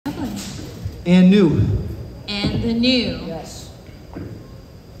And new. And the new. Yes.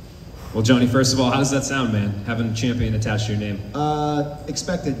 Well, Johnny, first of all, how does that sound, man? Having a champion attached to your name.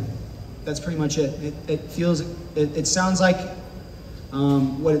 Expected. That's pretty much it. It sounds like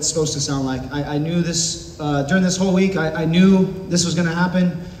what it's supposed to sound like. I knew this, during this whole week, I knew this was gonna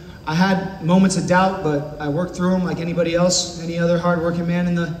happen. I had moments of doubt, but I worked through them like anybody else, any other hardworking man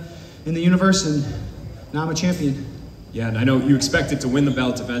in the universe, and now I'm a champion. Yeah, and I know you expected to win the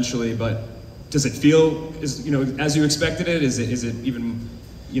belt eventually, but does it feel, as you expected it? Is it even,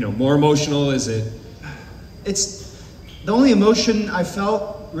 more emotional? Is it? It's the only emotion I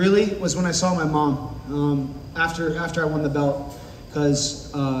felt really was when I saw my mom after I won the belt,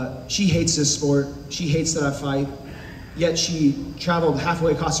 because she hates this sport. She hates that I fight. Yet she traveled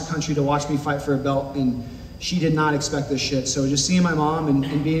halfway across the country to watch me fight for a belt, and she did not expect this shit. So just seeing my mom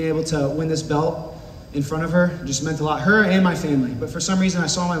and being able to win this belt in front of her just meant a lot. Her and my family. But for some reason I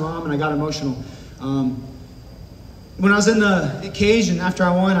saw my mom and I got emotional. When I was in the cage and after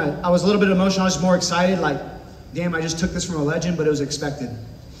I won, I was a little bit emotional. I was more excited, like, damn, I just took this from a legend, but it was expected.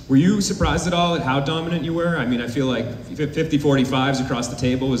 Were you surprised at all at how dominant you were? I mean, I feel like 50-45s across the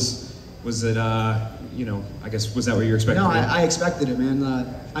table, was it, I guess, was that what you were expecting? No, I expected it, man.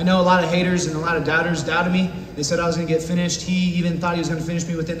 I know a lot of haters and a lot of doubters doubted me. They said I was gonna get finished. He even thought he was gonna finish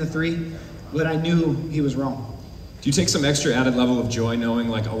me within the 3, but I knew he was wrong. Do you take some extra added level of joy knowing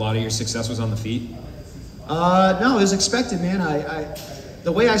like a lot of your success was on the feet? No, it was expected, man.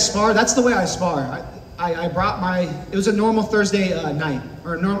 The way I spar, that's the way I spar. I brought it was a normal Thursday night,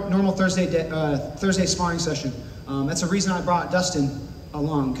 or normal Thursday sparring session. That's the reason I brought Dustin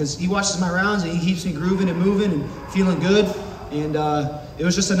along, because he watches my rounds and he keeps me grooving and moving and feeling good. And it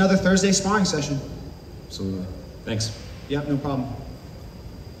was just another Thursday sparring session. Absolutely. Thanks. Yep, no problem.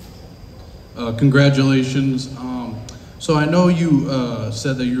 Congratulations. So I know you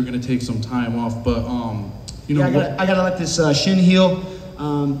said that you were going to take some time off, but I gotta let this shin heal.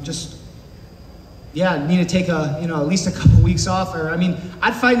 Need to take at least a couple weeks off. Or I mean,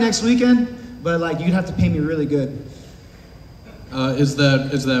 I'd fight next weekend, but like you'd have to pay me really good. Is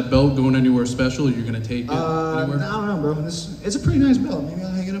that belt going anywhere special? Are you gonna take it anywhere? I don't know, bro. It's a pretty nice belt. Maybe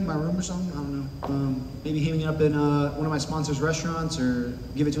I'll hang it up in my room or something. I don't know. Maybe hang it up in one of my sponsors' restaurants, or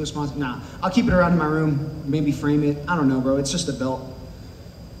give it to a sponsor. Nah, I'll keep it around in my room. Maybe frame it. I don't know, bro. It's just a belt.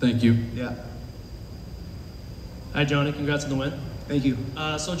 Thank you. Yeah. Hi, Johnny. Congrats on the win. Thank you.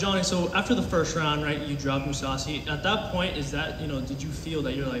 So Johnny, after the first round, right, you dropped Mousasi. At that point, did you feel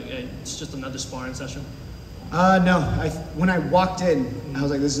that you're like, hey, it's just another sparring session? No. When I walked in, I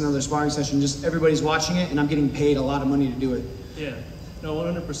was like, this is another sparring session. Just everybody's watching it, and I'm getting paid a lot of money to do it. Yeah. No,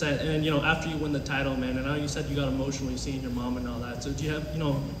 100%. And after you win the title, man, and I know you said you got emotional, you seeing your mom and all that. So do you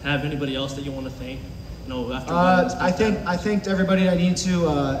have anybody else that you want to thank? After I thanked everybody I need to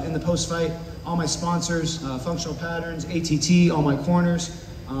in the post fight. All my sponsors, Functional Patterns, ATT, all my corners,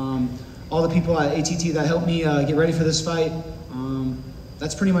 all the people at ATT that helped me get ready for this fight.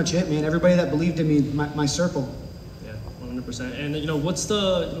 That's pretty much it, man. Everybody that believed in me, my circle. Yeah, 100%. And what's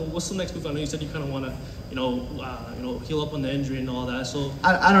the next move? I know you said you kind of want to heal up on the injury and all that. So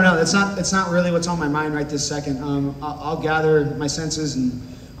I don't know. It's not really what's on my mind right this second. I'll gather my senses and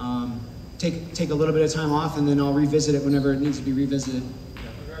take a little bit of time off, and then I'll revisit it whenever it needs to be revisited.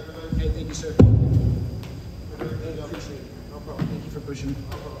 Hey, thank you, sir. I appreciate it. No problem. Thank you for pushing me.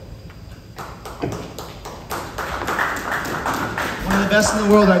 One of the best in the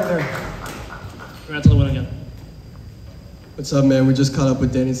world right there. Congrats on the win again. What's up, man? We just caught up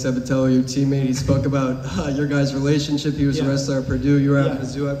with Danny Sabatello, your teammate. He spoke about your guys' relationship. He was a wrestler at Purdue. You were at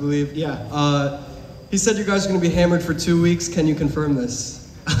Mizzou, I believe. Yeah. He said you guys are going to be hammered for 2 weeks. Can you confirm this?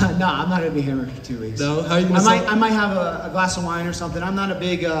 No, I'm not gonna be hammered for 2 weeks. No? How are you gonna I might have a glass of wine or something. I'm not a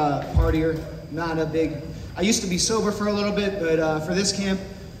big partier. I used to be sober for a little bit, but for this camp,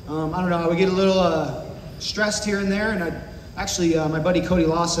 I don't know, I would get a little stressed here and there, and my buddy Cody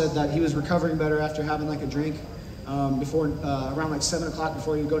Law said that he was recovering better after having like a drink before around like 7 o'clock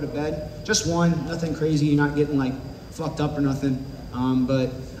before you go to bed. Just one, nothing crazy. You're not getting like fucked up or nothing.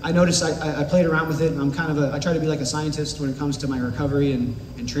 But I noticed I played around with it. I try to be like a scientist when it comes to my recovery and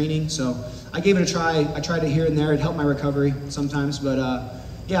training. So I gave it a try. I tried it here and there. It helped my recovery sometimes. But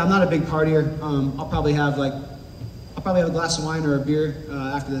yeah, I'm not a big partier. I'll probably have a glass of wine or a beer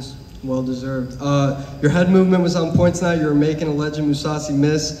after this. Well deserved. Your head movement was on point tonight. You were making a legend Mousasi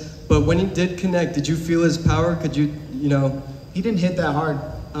miss. But when he did connect, did you feel his power? Could you? He didn't hit that hard.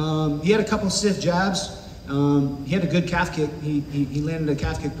 He had a couple stiff jabs. He had a good calf kick. He landed a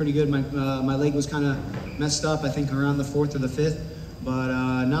calf kick pretty good. My leg was kind of messed up, I think around the 4th or the 5th.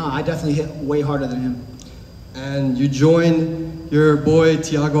 But no, I definitely hit way harder than him. And you joined Your boy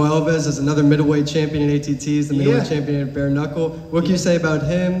Thiago Alves is another middleweight champion in ATTs, the middleweight champion in bare knuckle. What can you say about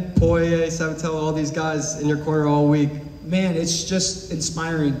him, Poirier, Sabatella, all these guys in your corner all week? Man, it's just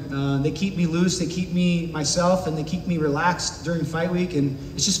inspiring. They keep me loose, they keep me myself, and they keep me relaxed during fight week, and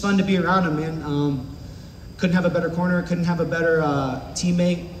it's just fun to be around them, man. Couldn't have a better corner, couldn't have a better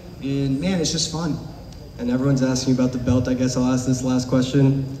teammate, and man, it's just fun. And everyone's asking you about the belt. I guess I'll ask this last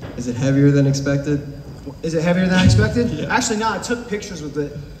question. Is it heavier than expected? Is it heavier than I expected? Yeah. Actually, no, I took pictures with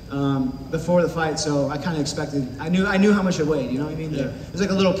it before the fight, so I kind of expected, I knew how much it weighed, you know what I mean? Yeah. It was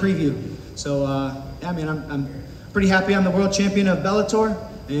like a little preview. So, yeah, man, I'm pretty happy I'm the world champion of Bellator,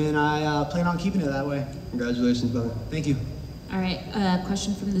 and I plan on keeping it that way. Congratulations, brother. Thank you. All right,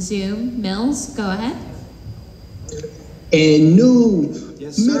 question from the Zoom. Mills, go ahead. And new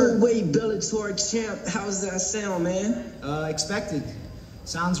middleweight Bellator champ, how's that sound, man? Expected.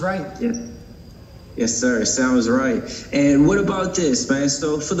 Sounds right. Yeah. Yes, sir. Sounds right. And what about this, man?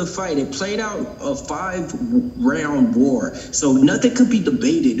 So for the fight, it played out a 5-round war. So nothing could be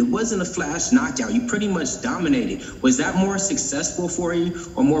debated. It wasn't a flash knockout. You pretty much dominated. Was that more successful for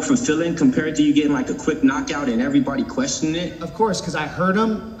you or more fulfilling compared to you getting like a quick knockout and everybody questioning it? Of course, because I heard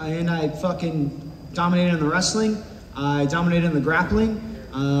him and I fucking dominated in the wrestling. I dominated in the grappling.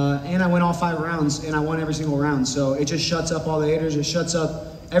 And I went all 5 rounds and I won every single round. So it just shuts up all the haters. It shuts up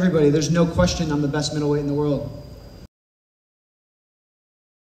everybody. There's no question I'm the best middleweight in the world.